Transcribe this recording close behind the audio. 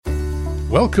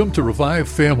Welcome to Revive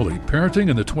Family, Parenting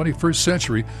in the 21st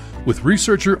Century with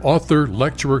researcher, author,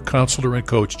 lecturer, counselor, and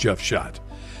coach Jeff Schott.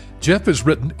 Jeff has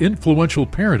written Influential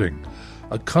Parenting,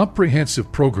 a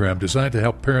comprehensive program designed to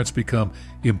help parents become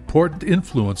important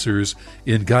influencers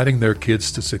in guiding their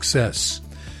kids to success.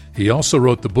 He also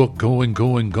wrote the book Going,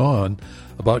 Going, Gone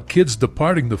about kids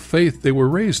departing the faith they were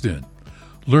raised in.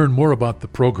 Learn more about the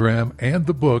program and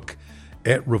the book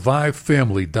at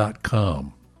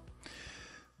revivefamily.com.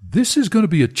 This is going to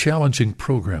be a challenging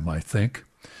program, I think,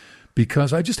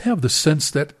 because I just have the sense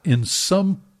that in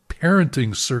some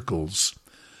parenting circles,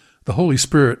 the Holy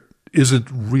Spirit isn't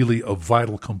really a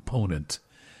vital component.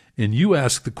 And you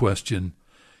ask the question,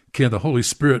 can the Holy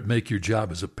Spirit make your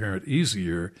job as a parent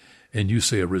easier? And you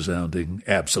say a resounding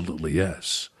absolutely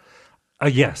yes.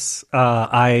 Yes.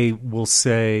 I will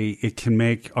say it can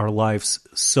make our lives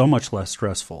so much less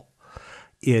stressful.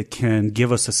 It can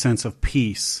give us a sense of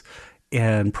peace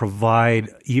and provide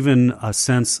even a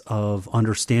sense of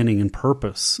understanding and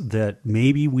purpose that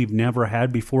maybe we've never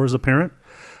had before as a parent.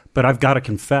 But I've got to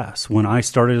confess, when I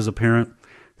started as a parent,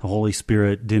 the Holy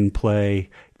Spirit didn't play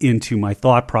into my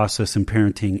thought process in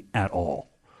parenting at all.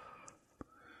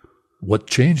 What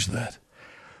changed that?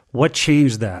 What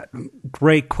changed that?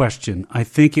 Great question. I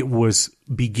think it was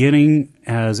beginning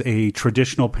as a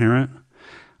traditional parent,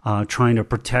 trying to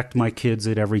protect my kids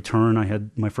at every turn. I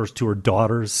had my first two are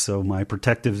daughters, so my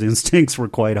protective instincts were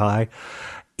quite high.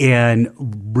 And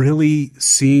really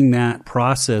seeing that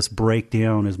process break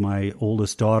down as my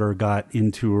oldest daughter got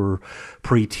into her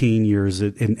preteen years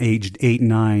and aged 8 and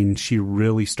 9, she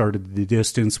really started the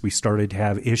distance. We started to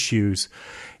have issues.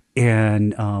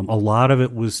 And a lot of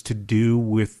it was to do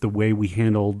with the way we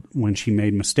handled when she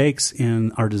made mistakes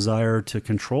and our desire to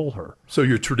control her. So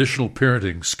your traditional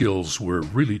parenting skills were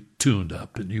really tuned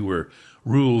up, and you were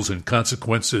rules and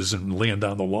consequences and laying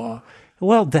down the law?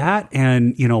 Well, that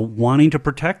and, wanting to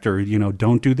protect her,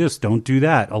 don't do this, don't do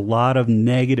that. A lot of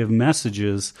negative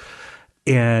messages.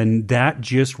 And that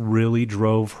just really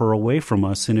drove her away from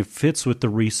us. And it fits with the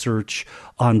research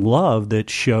on love that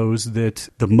shows that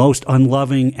the most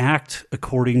unloving act,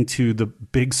 according to the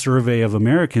big survey of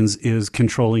Americans, is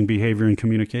controlling behavior and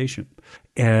communication.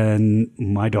 And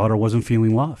my daughter wasn't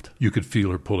feeling loved. You could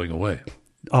feel her pulling away.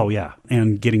 Oh, yeah.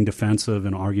 And getting defensive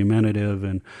and argumentative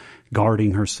and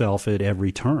guarding herself at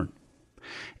every turn.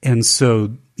 And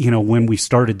so, when we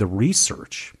started the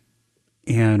research,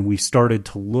 and we started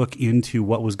to look into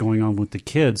what was going on with the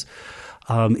kids,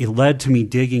 it led to me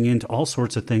digging into all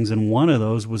sorts of things. And one of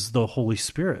those was the Holy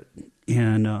Spirit.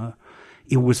 And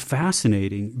it was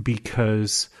fascinating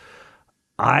because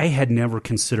I had never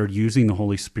considered using the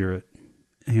Holy Spirit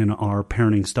in our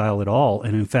parenting style at all.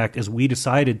 And in fact, as we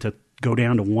decided to go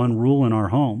down to one rule in our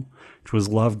home, which was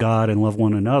love God and love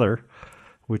one another,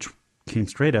 which came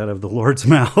straight out of the Lord's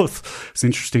mouth. It's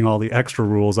interesting, all the extra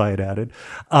rules I had added.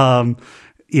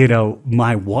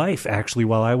 My wife actually,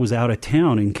 while I was out of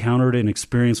town, encountered an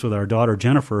experience with our daughter,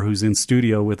 Jennifer, who's in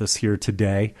studio with us here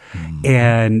today. Mm-hmm.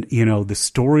 And, the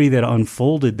story that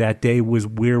unfolded that day was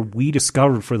where we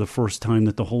discovered for the first time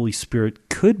that the Holy Spirit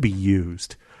could be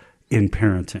used in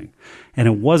parenting. And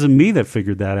it wasn't me that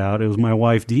figured that out. It was my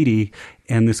wife, Dee Dee,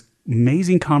 and this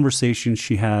amazing conversation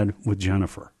she had with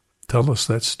Jennifer. Tell us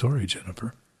that story,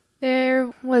 Jennifer.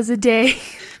 There was a day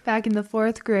back in the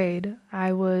 4th grade.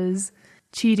 I was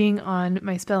cheating on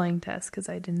my spelling test because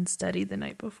I didn't study the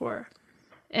night before.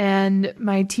 And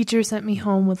my teacher sent me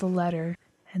home with a letter.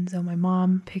 And so my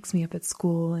mom picks me up at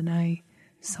school, and I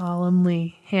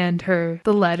solemnly hand her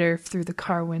the letter through the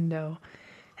car window.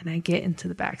 And I get into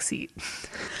the back seat.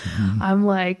 Mm-hmm. I'm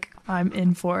like, I'm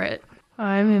in for it.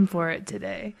 I'm in for it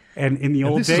today. And in the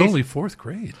old days, this is only 4th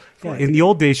grade. Yeah, in the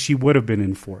old days, she would have been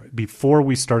in for it. Before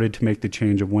we started to make the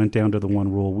change of went down to the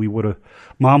one rule,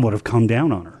 Mom would have come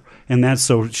down on her. And that's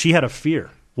so she had a fear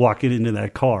walking into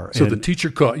that car. So the teacher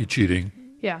caught you cheating,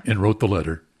 yeah, and wrote the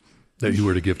letter that you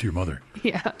were to give to your mother.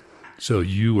 Yeah. So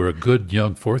you were a good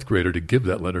young 4th grader to give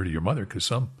that letter to your mother, because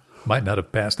some might not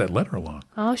have passed that letter along.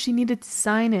 Oh, she needed to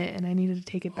sign it, and I needed to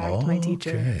take it back to my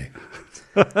teacher. Okay.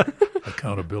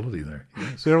 Accountability there.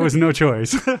 Yes. There was no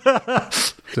choice.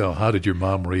 So how did your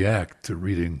mom react to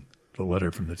reading the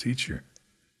letter from the teacher?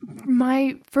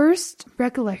 My first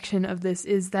recollection of this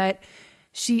is that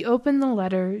she opened the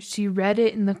letter, she read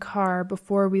it in the car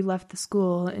before we left the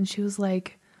school, and she was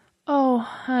like, "Oh,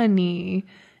 honey."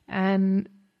 And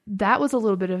that was a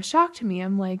little bit of a shock to me.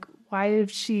 I'm like, why is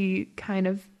she kind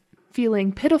of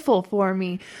feeling pitiful for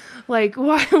me? Like,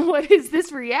 why? What is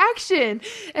this reaction?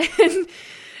 And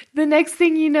the next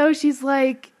thing you know, she's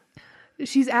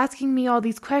asking me all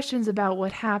these questions about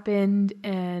what happened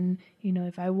and,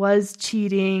 if I was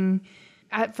cheating.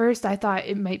 at first I thought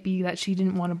it might be that she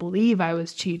didn't want to believe I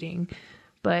was cheating,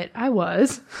 but I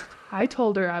was. I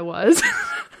told her I was.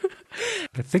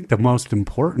 I think the most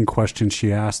important question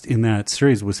she asked in that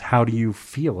series was, how do you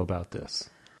feel about this?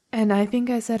 And I think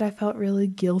I said I felt really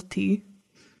guilty.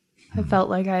 I felt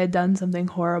like I had done something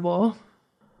horrible.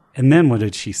 And then what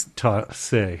did she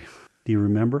say? Do you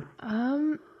remember?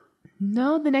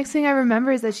 No, the next thing I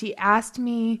remember is that she asked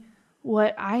me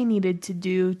what I needed to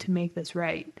do to make this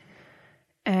right.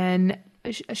 And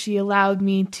she allowed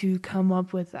me to come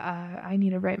up with, I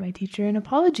need to write my teacher an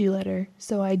apology letter.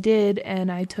 So I did,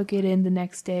 and I took it in the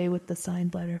next day with the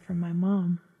signed letter from my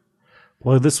mom.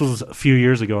 Well, this was a few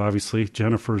years ago, obviously.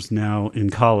 Jennifer's now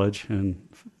in college, and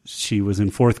she was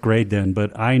in 4th grade then.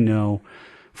 But I know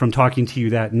from talking to you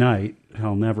that night,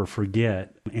 I'll never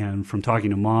forget, and from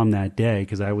talking to Mom that day,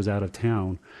 because I was out of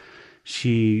town,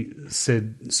 she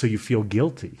said, so you feel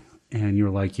guilty? And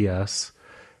you're like, yes.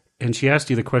 And she asked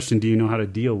you the question, do you know how to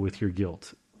deal with your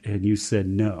guilt? And you said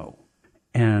no.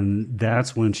 And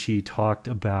that's when she talked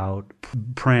about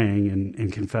praying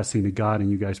and confessing to God,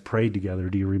 and you guys prayed together.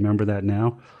 Do you remember that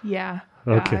now? Yeah,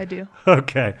 okay. I do.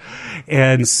 Okay.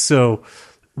 And so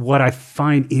what I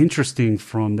find interesting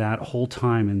from that whole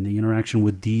time and the interaction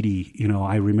with Dee Dee,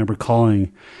 I remember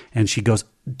calling and she goes,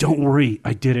 don't worry,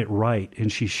 I did it right.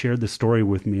 And she shared the story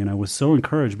with me, and I was so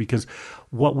encouraged because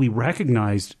what we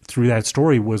recognized through that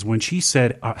story was when she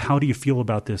said, how do you feel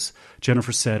about this?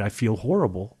 Jennifer said, I feel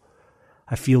horrible.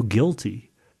 I feel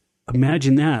guilty.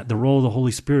 Imagine that. The role of the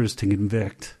Holy Spirit is to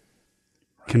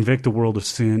convict the world of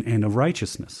sin and of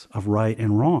righteousness, of right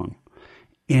and wrong.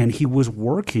 And he was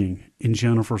working in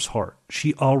Jennifer's heart.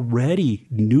 She already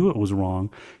knew it was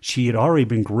wrong. She had already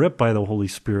been gripped by the Holy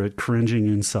Spirit, cringing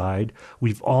inside.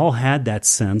 We've all had that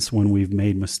sense when we've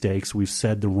made mistakes. We've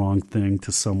said the wrong thing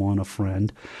to someone, a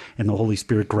friend, and the Holy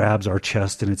Spirit grabs our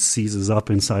chest and it seizes up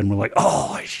inside, and we're like,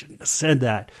 oh, I shouldn't have said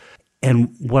that.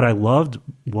 And what I loved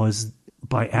was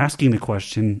by asking the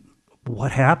question,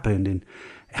 what happened and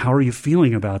how are you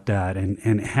feeling about that?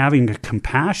 And having a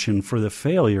compassion for the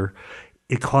failure,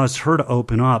 it caused her to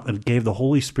open up and gave the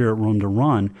Holy Spirit room to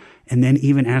run. And then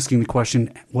even asking the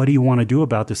question, what do you want to do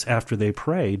about this after they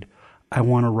prayed? I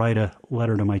want to write a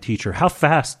letter to my teacher. How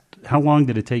long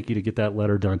did it take you to get that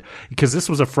letter done? Because this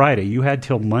was a Friday. You had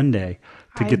till Monday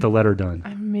to get the letter done.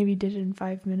 I maybe did it in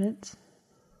 5 minutes.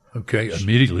 Okay,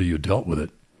 immediately you dealt with it.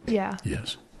 Yeah.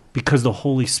 Yes. Because the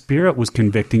Holy Spirit was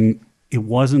convicting. It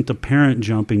wasn't the parent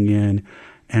jumping in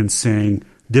and saying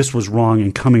this was wrong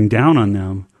and coming down on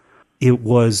them. It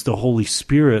was the Holy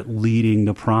Spirit leading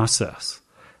the process.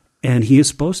 And he is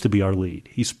supposed to be our lead.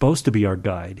 He's supposed to be our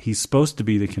guide. He's supposed to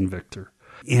be the convictor.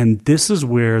 And this is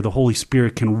where the Holy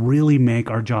Spirit can really make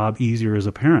our job easier as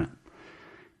a parent.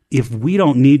 If we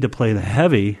don't need to play the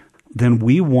heavy, then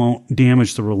we won't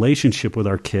damage the relationship with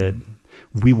our kid.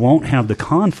 We won't have the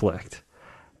conflict.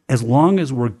 As long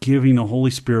as we're giving the Holy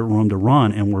Spirit room to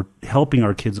run and we're helping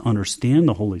our kids understand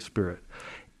the Holy Spirit,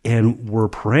 and we're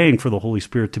praying for the Holy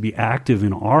Spirit to be active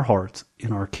in our hearts,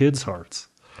 in our kids' hearts.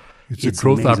 It's a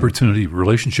growth opportunity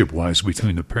relationship-wise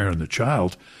between the parent and the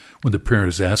child when the parent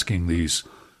is asking these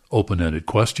open-ended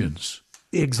questions.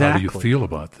 Exactly. How do you feel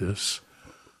about this?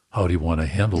 How do you want to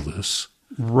handle this?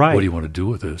 Right. What do you want to do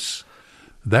with this?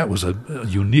 That was a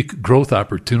unique growth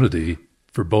opportunity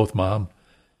for both Mom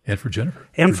and for Jennifer.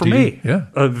 And for me. Yeah.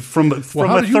 From a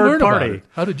third party.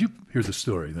 How did you hear the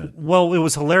story then? Well, it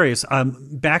was hilarious.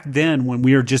 Back then, when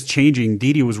we were just changing,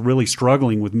 Dee Dee was really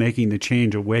struggling with making the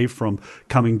change away from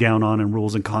coming down on and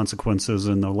rules and consequences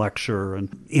and the lecture.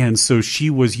 And so she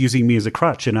was using me as a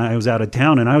crutch. And I was out of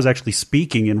town, and I was actually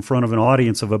speaking in front of an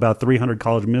audience of about 300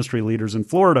 college ministry leaders in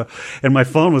Florida. And my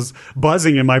phone was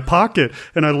buzzing in my pocket.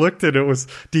 And I looked at it, was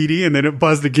Dee Dee, and then it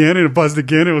buzzed again, and it buzzed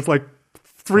again. It was like,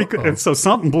 and so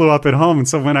something blew up at home. And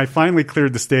so when I finally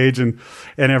cleared the stage and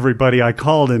everybody, I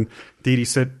called, and Dee Dee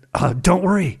said, don't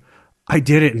worry, I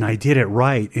did it and I did it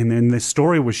right. And then the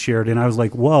story was shared, and I was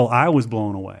like, whoa, I was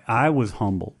blown away. I was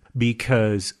humbled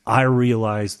because I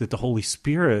realized that the Holy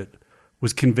Spirit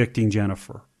was convicting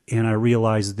Jennifer. And I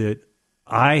realized that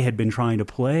I had been trying to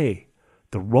play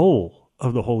the role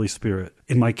of the Holy Spirit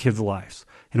in my kids' lives.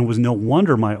 And it was no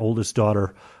wonder my oldest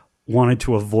daughter wanted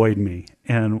to avoid me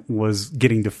and was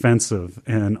getting defensive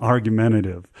and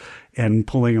argumentative and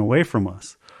pulling away from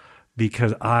us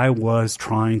because I was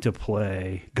trying to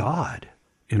play God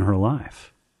in her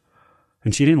life.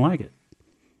 And she didn't like it.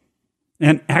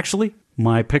 And actually,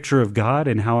 my picture of God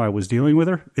and how I was dealing with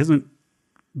her isn't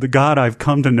the God I've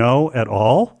come to know at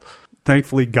all.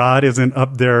 Thankfully, God isn't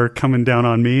up there coming down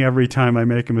on me every time I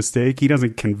make a mistake. He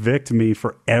doesn't convict me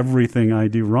for everything I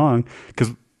do wrong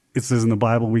because it says in the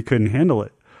Bible we couldn't handle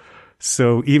it.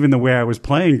 So even the way I was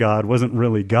playing God wasn't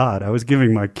really God. I was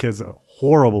giving my kids a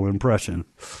horrible impression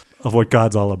of what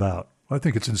God's all about. I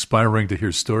think it's inspiring to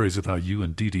hear stories of how you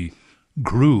and Dee Dee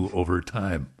grew over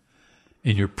time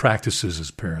in your practices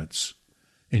as parents,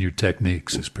 in your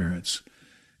techniques as parents.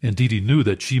 And Dee Dee knew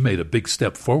that she made a big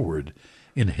step forward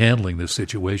in handling this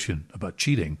situation about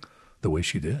cheating the way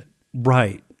she did.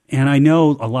 Right. And I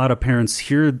know a lot of parents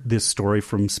hear this story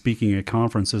from speaking at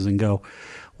conferences and go,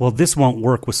 well, this won't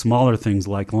work with smaller things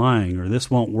like lying, or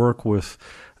this won't work with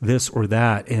this or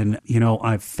that. And,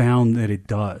 I've found that it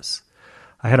does.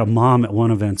 I had a mom at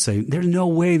one event say, there's no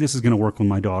way this is going to work with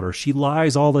my daughter. She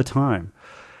lies all the time.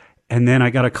 And then I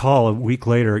got a call a week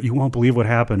later. You won't believe what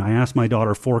happened. I asked my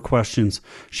daughter 4 questions.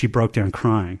 She broke down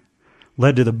crying.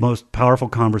 Led to the most powerful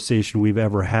conversation we've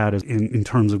ever had in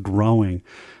terms of growing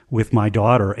with my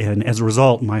daughter. And as a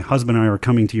result, my husband and I are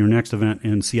coming to your next event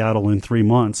in Seattle in 3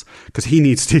 months because he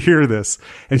needs to hear this.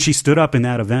 And she stood up in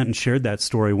that event and shared that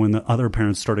story when the other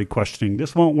parents started questioning,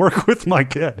 this won't work with my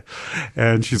kid.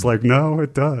 And she's like, no,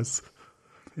 it does.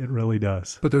 It really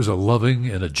does. But there's a loving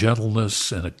and a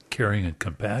gentleness and a caring and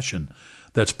compassion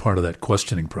that's part of that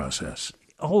questioning process.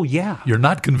 Oh, yeah. You're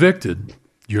not convicted.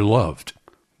 You're loved.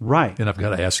 Right. And I've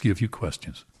got to ask you a few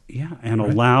questions. Yeah, and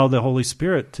allow the Holy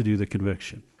Spirit to do the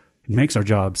conviction. It makes our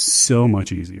job so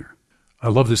much easier. I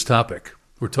love this topic.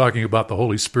 We're talking about the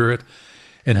Holy Spirit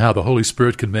and how the Holy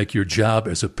Spirit can make your job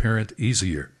as a parent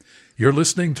easier. You're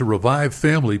listening to Revive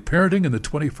Family Parenting in the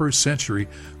 21st Century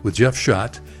with Jeff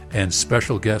Schott and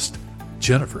special guest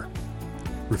Jennifer,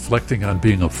 reflecting on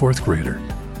being a 4th grader.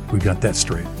 We got that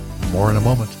straight. More in a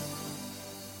moment.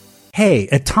 Hey,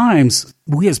 at times,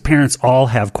 we as parents all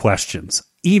have questions.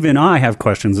 Even I have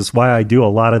questions. That's why I do a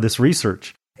lot of this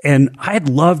research. And I'd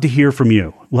love to hear from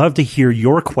you. Love to hear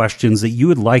your questions that you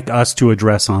would like us to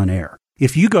address on air.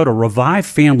 If you go to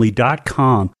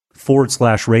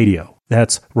revivefamily.com/radio,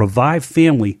 that's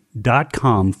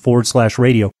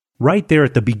revivefamily.com/radio, right there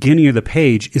at the beginning of the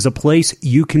page is a place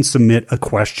you can submit a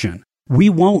question. We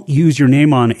won't use your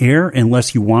name on air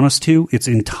unless you want us to. It's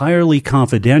entirely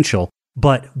confidential,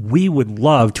 but we would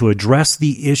love to address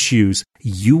the issues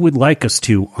you would like us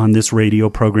to on this radio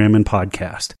program and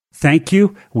podcast. Thank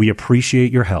you. We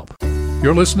appreciate your help.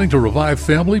 You're listening to Revive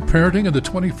Family Parenting in the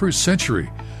 21st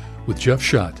Century with Jeff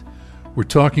Schott. We're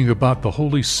talking about the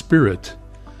Holy Spirit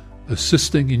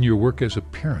assisting in your work as a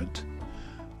parent.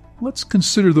 Let's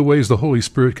consider the ways the Holy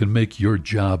Spirit can make your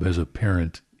job as a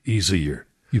parent easier.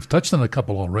 You've touched on a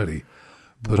couple already,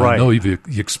 but right. I know you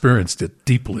experienced it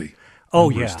deeply. Oh,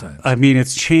 yeah. Times. I mean,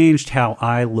 it's changed how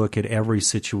I look at every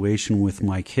situation with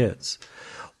my kids.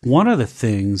 One of the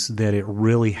things that it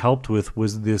really helped with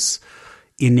was this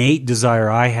innate desire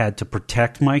I had to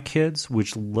protect my kids,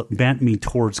 which bent me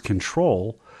towards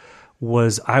control,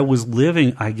 was I was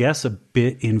living, I guess, a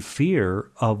bit in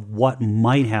fear of what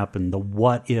might happen, the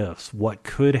what ifs, what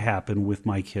could happen with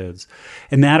my kids.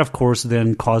 And that, of course,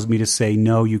 then caused me to say,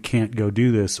 no, you can't go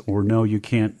do this, or no, you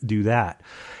can't do that.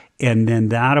 And then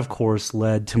that, of course,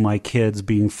 led to my kids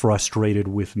being frustrated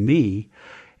with me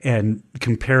and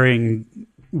comparing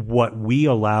what we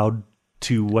allowed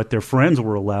to what their friends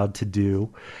were allowed to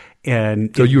do.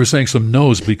 And so you were saying some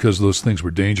no's because those things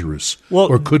were dangerous,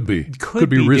 or could be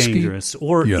risky, dangerous,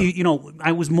 or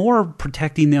I was more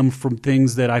protecting them from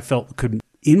things that I felt could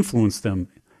influence them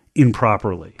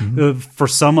improperly. Mm-hmm. For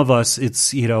some of us,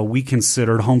 it's we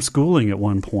considered homeschooling at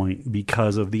one point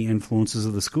because of the influences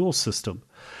of the school system,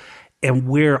 and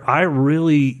where I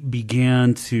really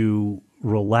began to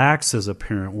relax as a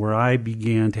parent, where I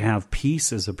began to have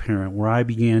peace as a parent, where I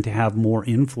began to have more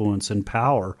influence and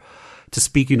power to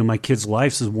speak into my kids'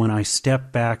 lives is when I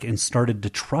stepped back and started to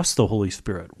trust the Holy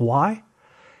Spirit. Why?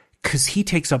 Because He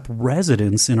takes up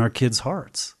residence in our kids'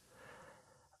 hearts.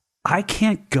 I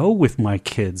can't go with my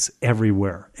kids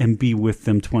everywhere and be with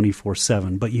them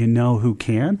 24/7, but you know who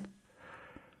can?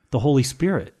 The Holy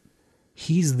Spirit.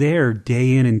 He's there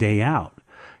day in and day out.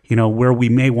 Where we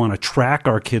may want to track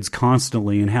our kids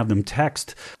constantly and have them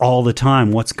text all the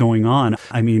time what's going on.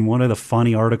 I mean, one of the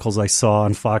funny articles I saw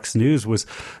on Fox News was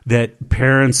that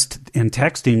parents and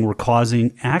texting were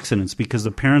causing accidents because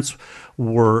the parents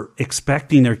were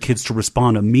expecting their kids to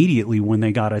respond immediately when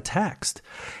they got a text.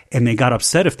 And they got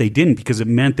upset if they didn't because it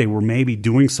meant they were maybe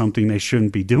doing something they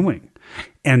shouldn't be doing.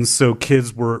 And so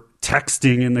kids were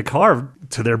texting in the car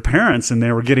to their parents and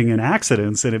they were getting in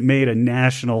accidents, and it made a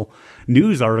national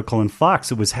news article in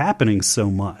Fox. It was happening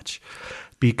so much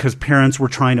because parents were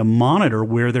trying to monitor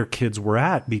where their kids were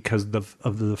at because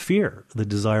of the fear, the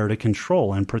desire to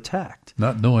control and protect.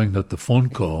 Not knowing that the phone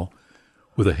call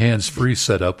with a hands-free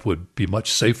setup would be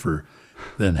much safer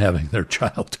than having their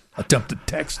child attempt to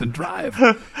text and drive,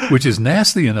 which is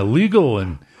nasty and illegal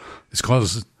and it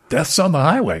causes deaths on the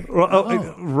highway.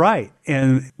 Right.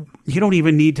 And you don't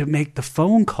even need to make the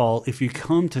phone call if you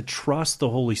come to trust the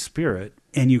Holy Spirit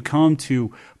and you come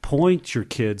to point your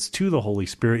kids to the Holy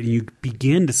Spirit and you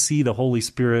begin to see the Holy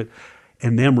Spirit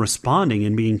and them responding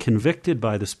and being convicted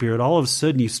by the Spirit. All of a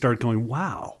sudden you start going,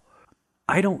 wow,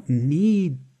 I don't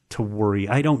need to worry.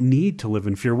 I don't need to live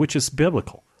in fear, which is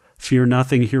biblical. Fear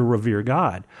nothing, here revere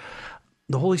God.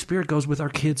 The Holy Spirit goes with our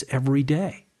kids every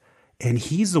day. And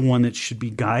he's the one that should be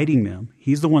guiding them.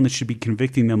 He's the one that should be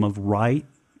convicting them of right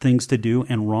things to do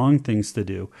and wrong things to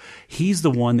do. He's the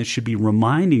one that should be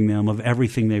reminding them of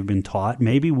everything they've been taught.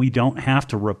 Maybe we don't have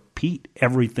to repeat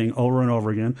everything over and over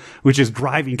again, which is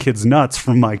driving kids nuts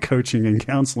from my coaching and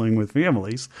counseling with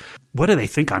families. What do they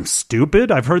think? I'm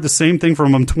stupid? I've heard the same thing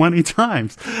from them 20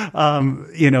 times.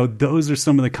 Those are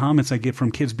some of the comments I get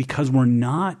from kids because we're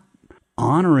not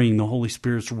honoring the Holy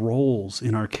Spirit's roles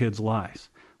in our kids' lives.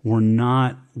 We're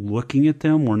not looking at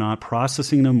them. We're not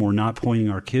processing them. We're not pointing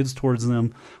our kids towards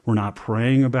them. We're not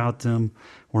praying about them.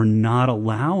 We're not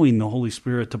allowing the Holy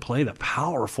Spirit to play the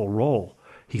powerful role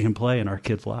he can play in our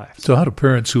kids' lives. So how do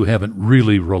parents who haven't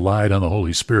really relied on the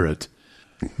Holy Spirit,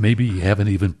 maybe haven't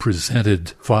even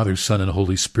presented Father, Son, and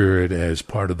Holy Spirit as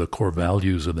part of the core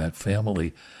values of that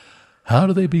family, how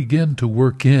do they begin to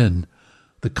work in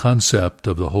the concept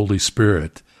of the Holy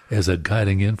Spirit as a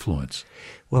guiding influence?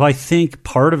 Well, I think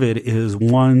part of it is,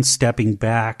 one, stepping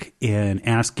back and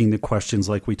asking the questions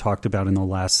like we talked about in the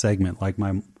last segment, like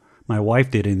my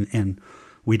wife did, and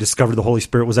we discovered the Holy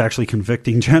Spirit was actually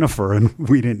convicting Jennifer, and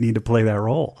we didn't need to play that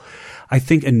role. I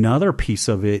think another piece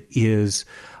of it is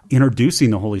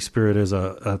introducing the Holy Spirit as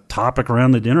a topic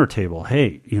around the dinner table.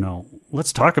 Hey,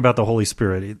 let's talk about the Holy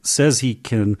Spirit. It says he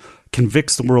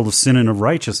convicts the world of sin and of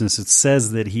righteousness. It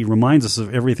says that he reminds us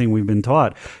of everything we've been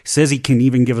taught. It says he can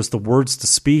even give us the words to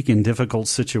speak in difficult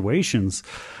situations.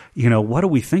 What do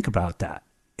we think about that?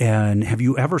 And have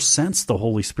you ever sensed the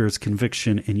Holy Spirit's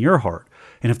conviction in your heart?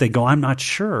 And if they go, I'm not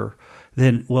sure,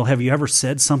 then, well, have you ever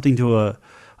said something to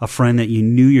a friend that you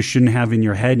knew you shouldn't have in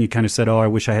your head and you kind of said, oh, I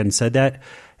wish I hadn't said that?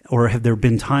 Or have there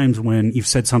been times when you've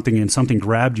said something and something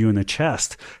grabbed you in the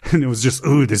chest and it was just,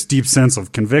 this deep sense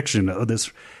of conviction?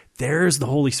 There's the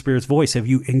Holy Spirit's voice. Have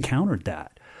you encountered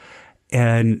that?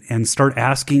 And start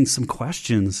asking some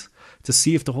questions to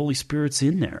see if the Holy Spirit's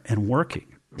in there and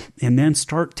working. And then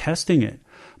start testing it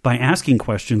by asking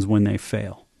questions when they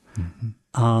fail. Mm-hmm.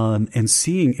 And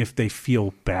seeing if they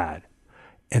feel bad.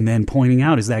 And then pointing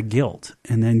out, is that guilt?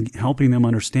 And then helping them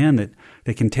understand that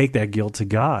they can take that guilt to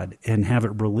God and have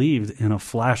it relieved in a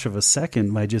flash of a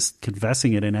second by just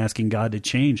confessing it and asking God to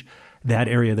change that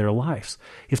area of their lives.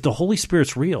 If the Holy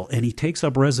Spirit's real and he takes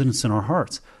up residence in our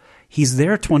hearts, he's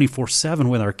there 24/7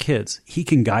 with our kids. He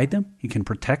can guide them. He can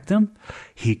protect them.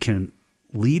 He can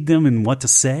lead them in what to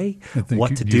say,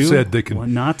 what to do, what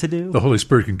not to do. The Holy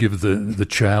Spirit can give the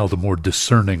child a more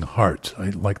discerning heart.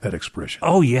 I like that expression.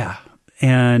 Oh, yeah.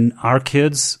 And our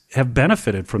kids have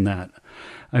benefited from that.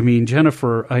 I mean,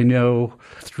 Jennifer, I know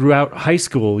throughout high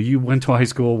school, you went to a high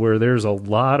school where there's a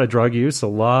lot of drug use, a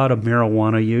lot of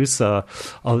marijuana use.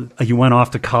 You went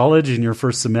off to college in your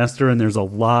first semester, and there's a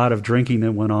lot of drinking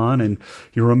that went on, and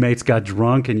your roommates got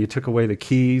drunk, and you took away the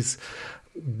keys.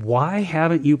 Why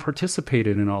haven't you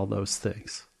participated in all those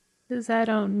things? Because I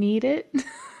don't need it.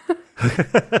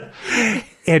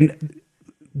 And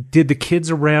did the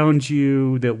kids around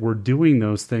you that were doing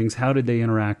those things, how did they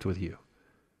interact with you?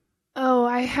 Oh,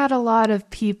 I had a lot of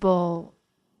people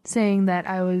saying that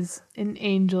I was an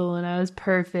angel and I was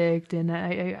perfect, and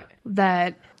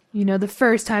that the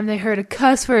first time they heard a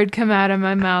cuss word come out of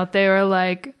my mouth, they were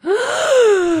like,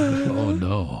 oh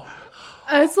no.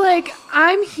 I was like,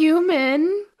 I'm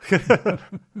human.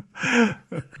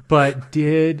 But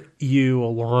did you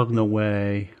along the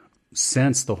way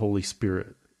sense the Holy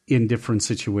Spirit in different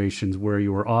situations where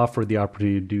you were offered the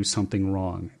opportunity to do something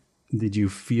wrong? Did you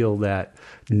feel that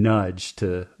nudge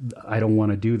to, I don't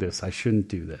want to do this, I shouldn't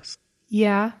do this?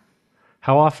 Yeah.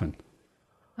 How often?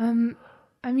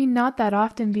 Not that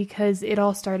often, because it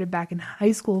all started back in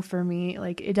high school for me.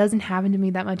 Like, it doesn't happen to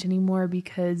me that much anymore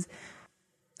because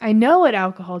I know what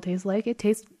alcohol tastes like. It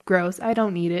tastes gross. I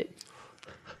don't need it.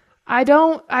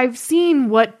 I've seen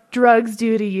what drugs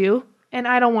do to you, and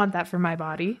I don't want that for my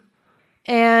body.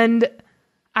 And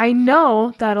I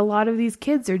know that a lot of these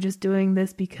kids are just doing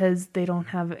this because they don't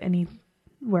have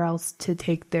anywhere else to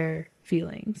take their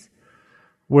feelings.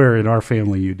 Where in our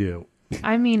family you do.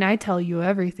 I tell you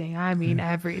everything.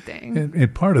 Everything.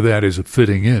 And part of that is a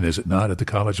fitting in, is it not, at the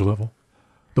college level?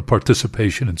 the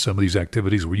participation in some of these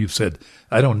activities where you've said,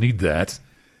 I don't need that.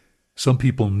 Some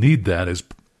people need that as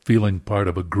feeling part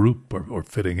of a group or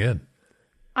fitting in.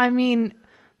 I mean,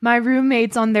 my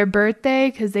roommates on their birthday,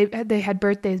 because they had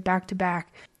birthdays back to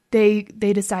back, they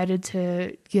decided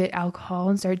to get alcohol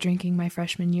and start drinking my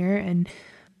freshman year, and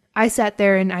I sat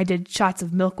there and I did shots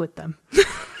of milk with them.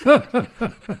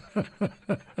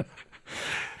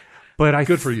 But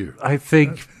Good for you. I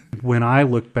think when I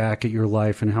look back at your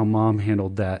life and how Mom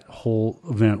handled that whole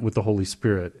event with the Holy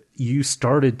Spirit, you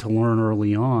started to learn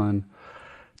early on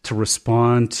to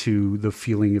respond to the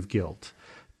feeling of guilt,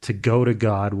 to go to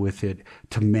God with it,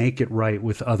 to make it right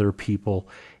with other people.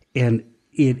 And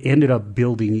it ended up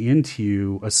building into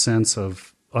you a sense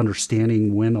of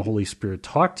understanding when the Holy Spirit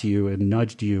talked to you and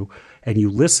nudged you and you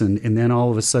listened, and then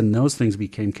all of a sudden those things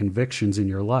became convictions in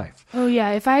your life. Oh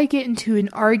yeah, if I get into an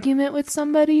argument with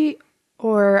somebody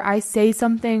or I say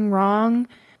something wrong,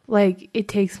 like it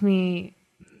takes me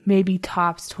maybe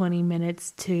tops 20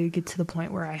 minutes to get to the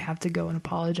point where I have to go and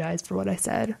apologize for what I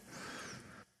said.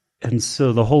 And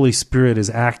so the Holy Spirit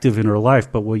is active in her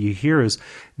life, but what you hear is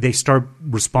they start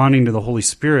responding to the Holy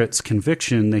Spirit's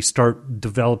conviction. They start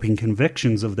developing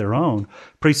convictions of their own.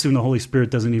 Pretty soon the Holy Spirit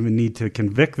doesn't even need to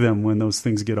convict them when those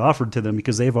things get offered to them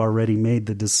because they've already made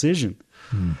the decision.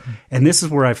 Mm-hmm. And this is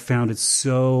where I found it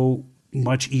so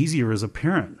much easier as a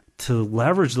parent to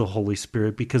leverage the Holy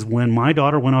Spirit, because when my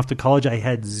daughter went off to college, I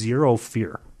had zero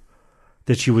fear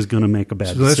that she was going to make a bad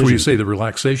decision. So that's where you say the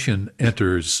relaxation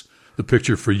enters the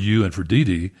picture for you and for Dee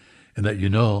Dee, and that you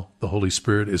know the Holy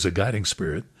Spirit is a guiding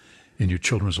spirit in your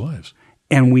children's lives.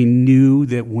 And we knew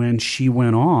that when she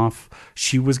went off,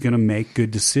 she was going to make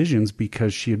good decisions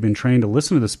because she had been trained to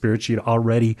listen to the Spirit. She had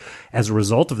already, as a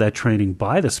result of that training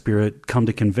by the Spirit, come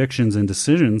to convictions and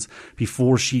decisions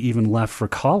before she even left for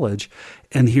college.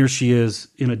 And here she is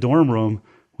in a dorm room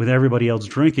with everybody else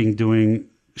drinking, doing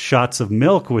shots of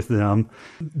milk with them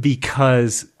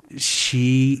because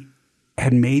she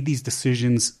had made these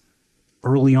decisions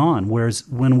early on. Whereas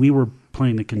when we were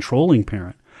playing the controlling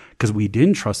parent, because we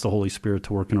didn't trust the Holy Spirit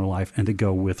to work in her life and to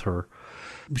go with her,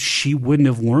 she wouldn't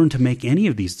have learned to make any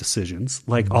of these decisions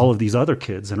like all of these other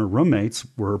kids and her roommates,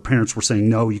 where her parents were saying,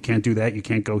 no, you can't do that, you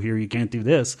can't go here, you can't do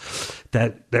this,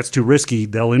 that's too risky,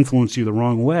 they'll influence you the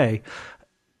wrong way.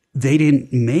 They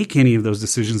didn't make any of those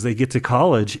decisions. They get to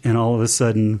college and all of a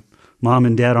sudden Mom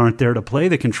and Dad aren't there to play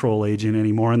the control agent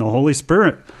anymore, and the Holy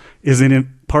Spirit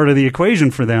isn't part of the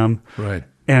equation for them. Right.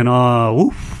 And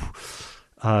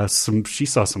she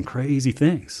saw some crazy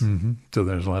things. Mm-hmm. So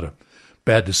there's a lot of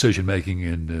bad decision making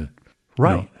and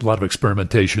right, a lot of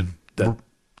experimentation that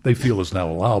they feel is now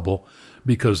allowable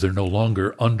because they're no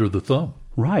longer under the thumb.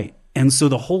 Right. And so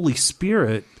the Holy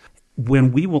Spirit,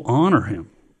 when we will honor him,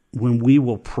 when we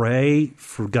will pray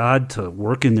for God to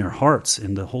work in their hearts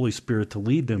and the Holy Spirit to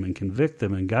lead them and convict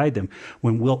them and guide them,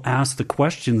 when we'll ask the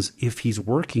questions if he's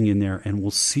working in there, and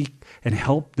we'll seek and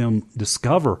help them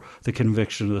discover the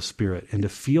conviction of the Spirit and to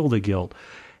feel the guilt,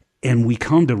 and we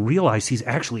come to realize he's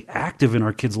actually active in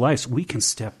our kids' lives, we can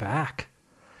step back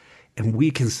and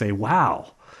we can say,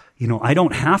 wow, I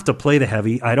don't have to play the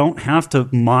heavy. I don't have to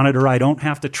monitor. I don't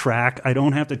have to track. I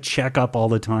don't have to check up all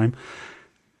the time.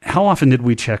 How often did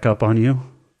we check up on you?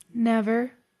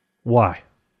 Never. Why?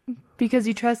 Because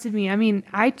you trusted me. I mean,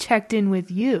 I checked in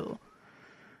with you.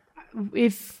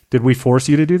 Did we force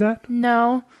you to do that?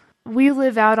 No. We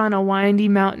live out on a windy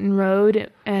mountain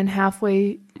road, and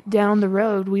halfway down the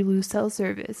road, we lose cell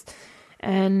service.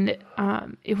 And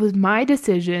it was my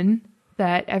decision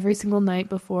that every single night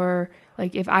before,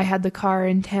 like if I had the car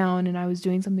in town and I was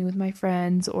doing something with my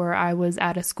friends, or I was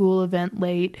at a school event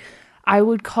late, I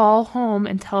would call home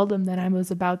and tell them that I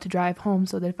was about to drive home,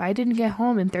 so that if I didn't get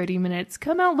home in 30 minutes,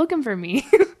 come out looking for me.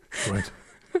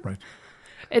 Right.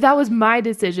 That was my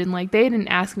decision. Like, they didn't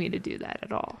ask me to do that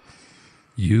at all.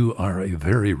 You are a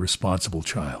very responsible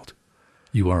child.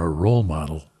 You are a role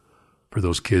model for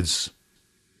those kids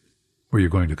where you're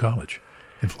going to college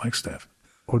in Flagstaff.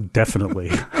 Oh,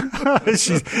 definitely.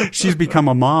 She's become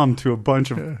a mom to a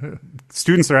bunch of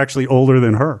students that are actually older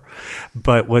than her.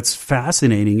 But what's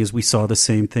fascinating is we saw the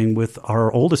same thing with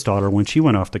our oldest daughter when she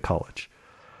went off to college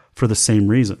for the same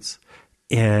reasons.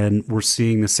 And we're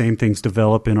seeing the same things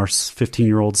develop in our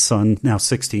 15-year-old son, now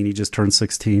 16. He just turned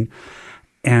 16.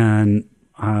 And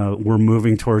we're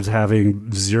moving towards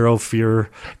having zero fear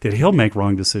that he'll make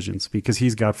wrong decisions, because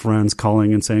he's got friends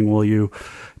calling and saying, will you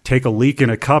take a leak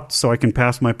in a cup so I can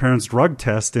pass my parents' drug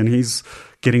test? And he's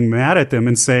getting mad at them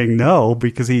and saying no,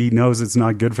 because he knows it's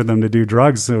not good for them to do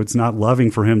drugs. So it's not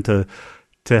loving for him to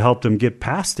help them get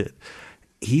past it.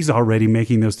 He's already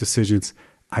making those decisions.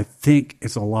 I think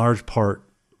it's a large part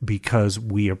because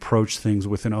we approach things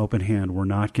with an open hand. We're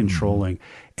not controlling,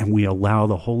 and we allow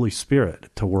the Holy Spirit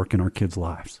to work in our kids'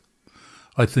 lives.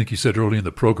 I think you said early in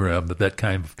the program that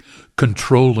kind of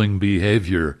controlling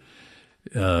behavior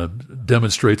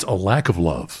demonstrates a lack of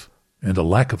love and a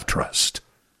lack of trust.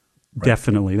 Right?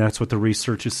 Definitely. That's what the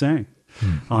research is saying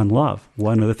on love.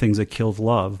 One of the things that kills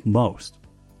love most.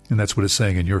 And that's what it's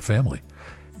saying in your family.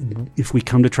 If we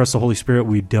come to trust the Holy Spirit,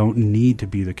 we don't need to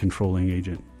be the controlling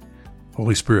agent.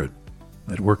 Holy Spirit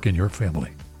at work in your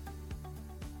family.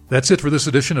 That's it for this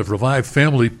edition of Revive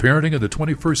Family Parenting in the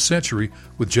 21st Century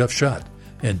with Jeff Schott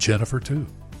and Jennifer too.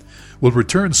 We'll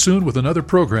return soon with another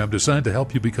program designed to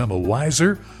help you become a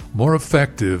wiser, more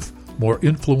effective, more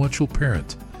influential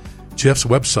parent. Jeff's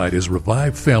website is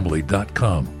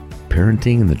revivefamily.com.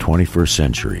 Parenting in the 21st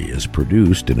Century is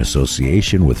produced in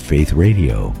association with Faith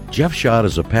Radio. Jeff Schott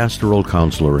is a pastoral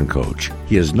counselor and coach.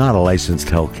 He is not a licensed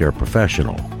healthcare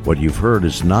professional. What you've heard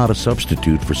is not a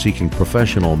substitute for seeking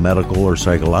professional medical or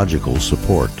psychological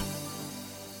support.